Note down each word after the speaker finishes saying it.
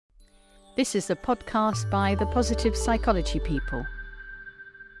This is a podcast by the Positive Psychology People.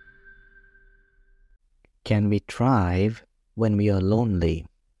 Can we thrive when we are lonely?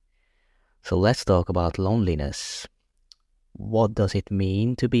 So let's talk about loneliness. What does it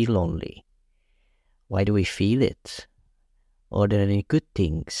mean to be lonely? Why do we feel it? Are there any good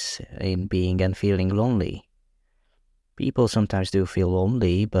things in being and feeling lonely? People sometimes do feel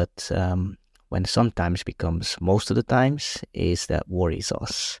lonely, but when sometimes becomes most of the times, is that worries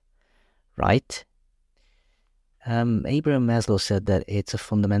us, right? Abraham Maslow said that it's a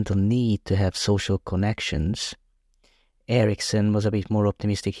fundamental need to have social connections. Erickson was a bit more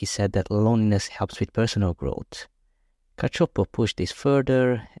optimistic. He said that loneliness helps with personal growth. Cacioppo pushed this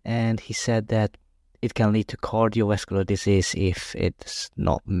further, and he said that it can lead to cardiovascular disease if it's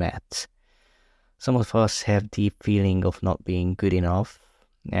not met. Some of us have deep feeling of not being good enough,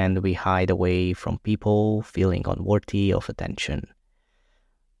 and we hide away from people, feeling unworthy of attention.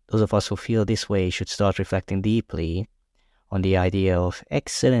 Those of us who feel this way should start reflecting deeply on the idea of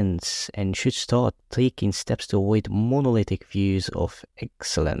excellence and should start taking steps to avoid monolithic views of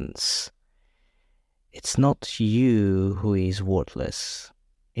excellence. It's not you who is worthless.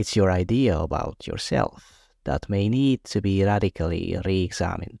 It's your idea about yourself that may need to be radically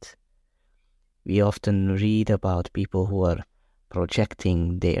re-examined. We often read about people who are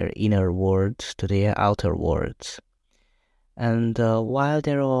projecting their inner world to their outer world. And while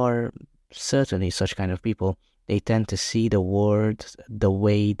there are certainly such kind of people, they tend to see the world the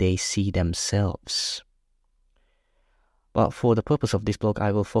way they see themselves. But for the purpose of this blog,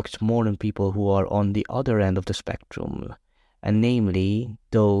 I will focus more on people who are on the other end of the spectrum, and namely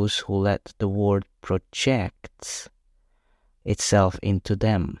those who let the world project itself into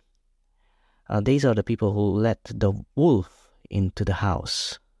them. These are the people who let the wolf into the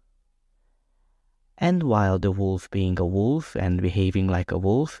house. And while the wolf being a wolf and behaving like a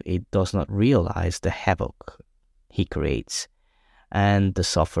wolf, it does not realize the havoc he creates, and the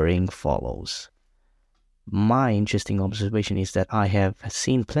suffering follows. My interesting observation is that I have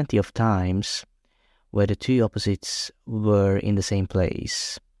seen plenty of times where the two opposites were in the same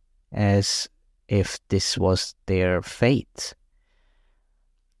place, as if this was their fate.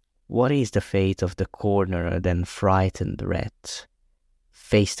 What is the fate of the cornered and frightened rat,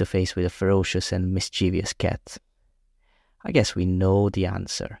 face to face with a ferocious and mischievous cat? I guess we know the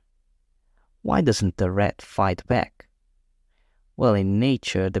answer. Why doesn't the rat fight back? Well, in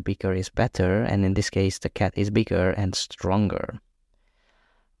nature, the bigger is better, and in this case, the cat is bigger and stronger.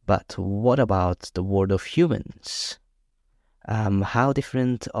 But what about the world of humans? How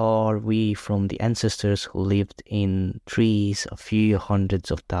different are we from the ancestors who lived in trees a few hundreds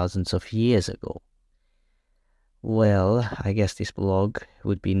of thousands of years ago? Well, I guess this blog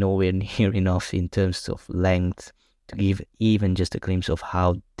would be nowhere near enough in terms of length to give even just a glimpse of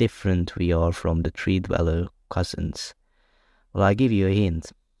how different we are from the tree-dweller cousins. Well, I'll give you a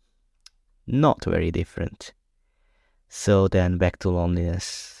hint. Not very different. So then back to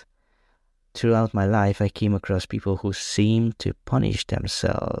loneliness. Throughout my life, I came across people who seemed to punish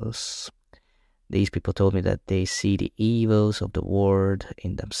themselves. These people told me that they see the evils of the world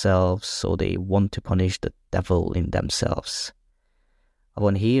in themselves, so they want to punish the devil in themselves.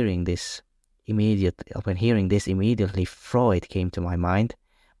 Upon hearing this, immediately Freud came to my mind,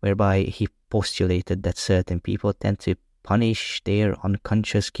 whereby he postulated that certain people tend to punish their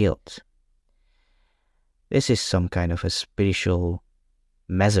unconscious guilt. This is some kind of a spiritual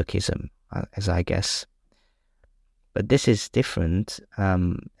masochism, as I guess. But this is different,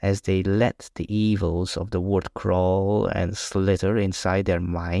 as they let the evils of the world crawl and slither inside their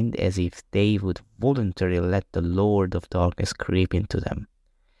mind as if they would voluntarily let the Lord of Darkness creep into them.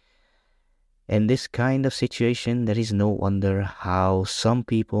 In this kind of situation, there is no wonder how some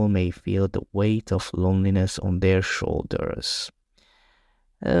people may feel the weight of loneliness on their shoulders.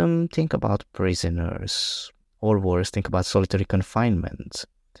 Think about prisoners, or worse, think about solitary confinement.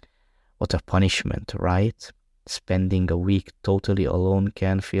 What a punishment, right? Spending a week totally alone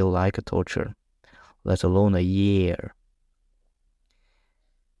can feel like a torture, let alone a year.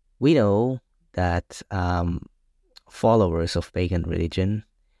 We know that followers of pagan religion,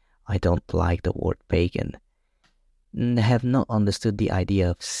 I don't like the word pagan, have not understood the idea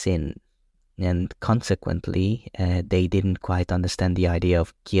of sin, and consequently, they didn't quite understand the idea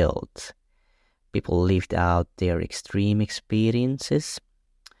of guilt. People lived out their extreme experiences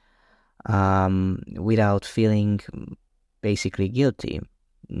without feeling basically guilty.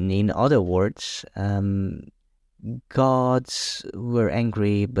 In other words, gods were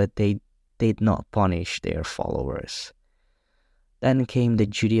angry, but they did not punish their followers. Then came the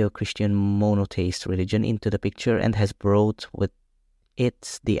Judeo-Christian monotheist religion into the picture and has brought with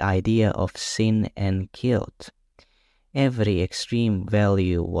it's the idea of sin and guilt. Every extreme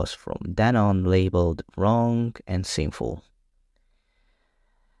value was from then on labeled wrong and sinful.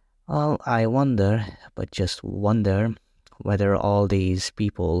 Well, I wonder, but just wonder, whether all these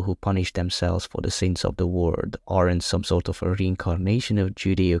people who punish themselves for the sins of the world aren't some sort of a reincarnation of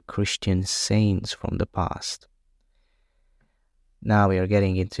Judeo-Christian saints from the past. Now we are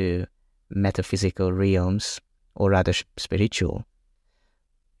getting into metaphysical realms, or rather spiritual.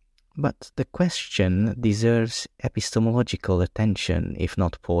 But the question deserves epistemological attention, if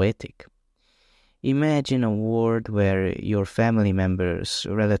not poetic. Imagine a world where your family members,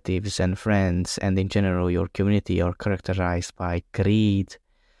 relatives and friends, and in general your community are characterized by greed,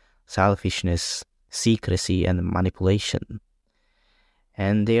 selfishness, secrecy and manipulation.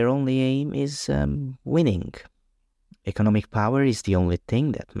 And their only aim is winning. Economic power is the only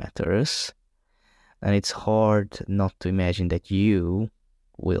thing that matters. And it's hard not to imagine that you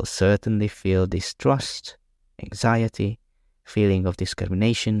will certainly feel distrust, anxiety, feeling of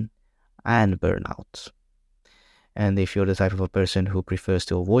discrimination, and burnout. And if you're the type of a person who prefers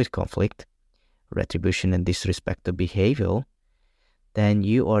to avoid conflict, retribution and disrespect to behavior, then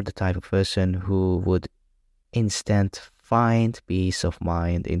you are the type of person who would instead find peace of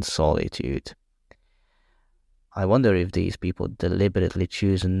mind in solitude. I wonder if these people deliberately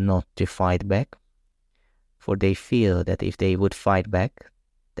choose not to fight back, for they feel that if they would fight back,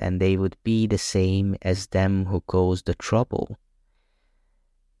 then they would be the same as them who caused the trouble.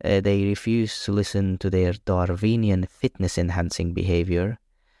 They refuse to listen to their Darwinian fitness-enhancing behavior,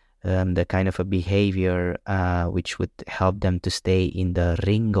 the kind of a behavior which would help them to stay in the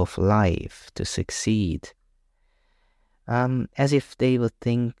ring of life, to succeed. As if they would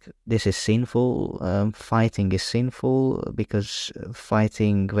think this is sinful, fighting is sinful, because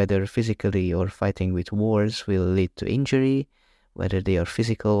fighting, whether physically or fighting with wars, will lead to injury, whether they are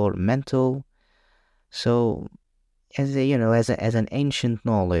physical or mental. So, as an ancient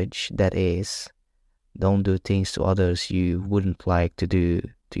knowledge, that is, don't do things to others you wouldn't like to do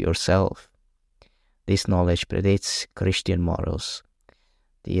to yourself. This knowledge predates Christian morals.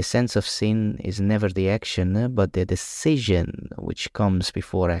 The essence of sin is never the action, but the decision which comes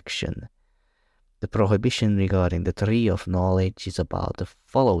before action. The prohibition regarding the tree of knowledge is about the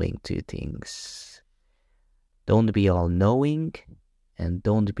following two things. Don't be all-knowing, and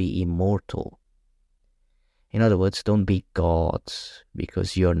don't be immortal. In other words, don't be God,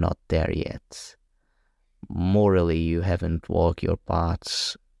 because you're not there yet. Morally, you haven't walked your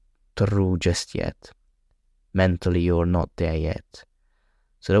paths through just yet. Mentally, you're not there yet.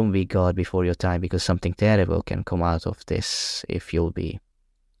 So don't be God before your time, because something terrible can come out of this if you'll be.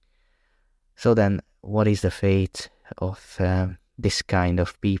 So then, what is the fate of this kind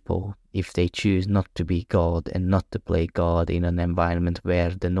of people if they choose not to be God and not to play God in an environment where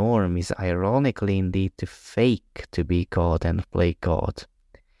the norm is ironically indeed to fake to be God and play God?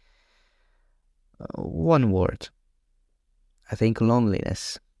 One word. I think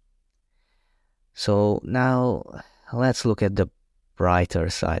loneliness. So now let's look at the brighter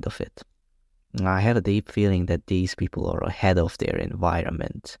side of it. I have a deep feeling that these people are ahead of their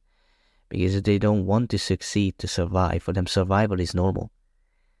environment, because they don't want to succeed to survive. For them, survival is normal.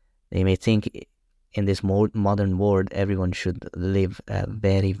 They may think in this modern world everyone should live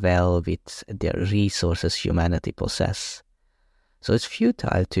very well with the resources humanity possess. So it's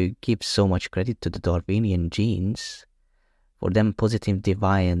futile to give so much credit to the Darwinian genes. For them, positive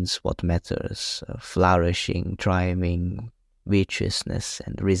deviance what matters. Flourishing, thriving, virtuousness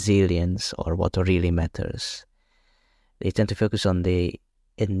and resilience are what really matters. They tend to focus on the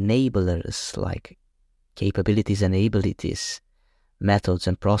enablers like capabilities and abilities, methods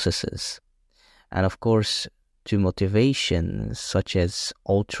and processes, and of course to motivations such as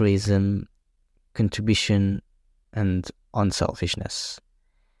altruism, contribution and unselfishness.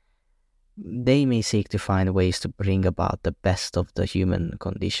 They may seek to find ways to bring about the best of the human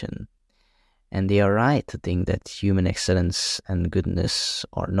condition, and they are right to think that human excellence and goodness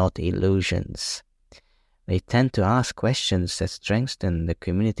are not illusions. They tend to ask questions that strengthen the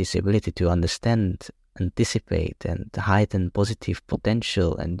community's ability to understand, anticipate, and heighten positive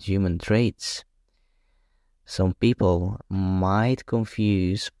potential and human traits. Some people might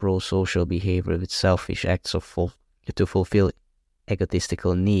confuse pro-social behavior with selfish acts to fulfill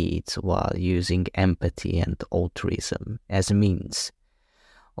egotistical needs while using empathy and altruism as means.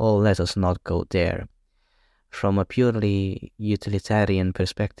 Oh, let us not go there. From a purely utilitarian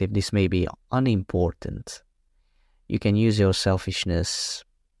perspective, this may be unimportant. You can use your selfishness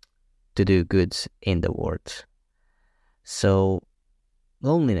to do good in the world. So,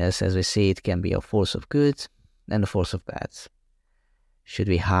 loneliness, as we see it, can be a force of good and a force of bad. Should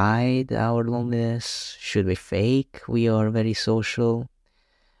we hide our loneliness? Should we fake we are very social?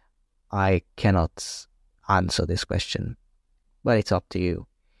 I cannot answer this question, but it's up to you.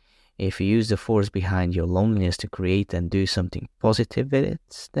 If you use the force behind your loneliness to create and do something positive with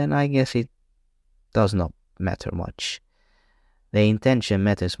it, then I guess it does not matter much. The intention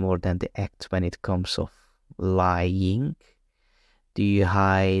matters more than the act when it comes of lying. Do you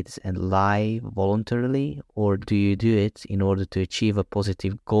hide and lie voluntarily, or do you do it in order to achieve a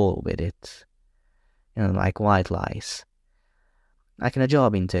positive goal with it? Like white lies. Like in a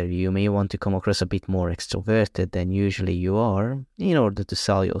job interview, you may want to come across a bit more extroverted than usually you are in order to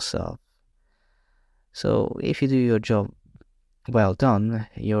sell yourself. So if you do your job well done,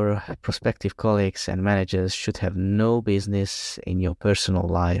 your prospective colleagues and managers should have no business in your personal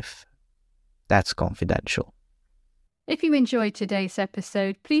life. That's confidential. If you enjoyed today's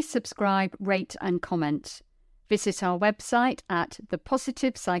episode, please subscribe, rate and comment. Visit our website at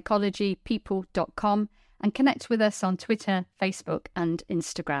thepositivepsychologypeople.com and connect with us on Twitter, Facebook and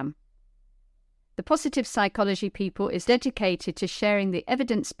Instagram. The Positive Psychology People is dedicated to sharing the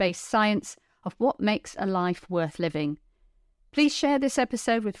evidence-based science of what makes a life worth living. Please share this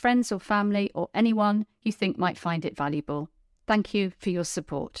episode with friends or family or anyone you think might find it valuable. Thank you for your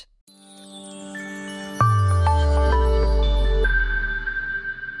support.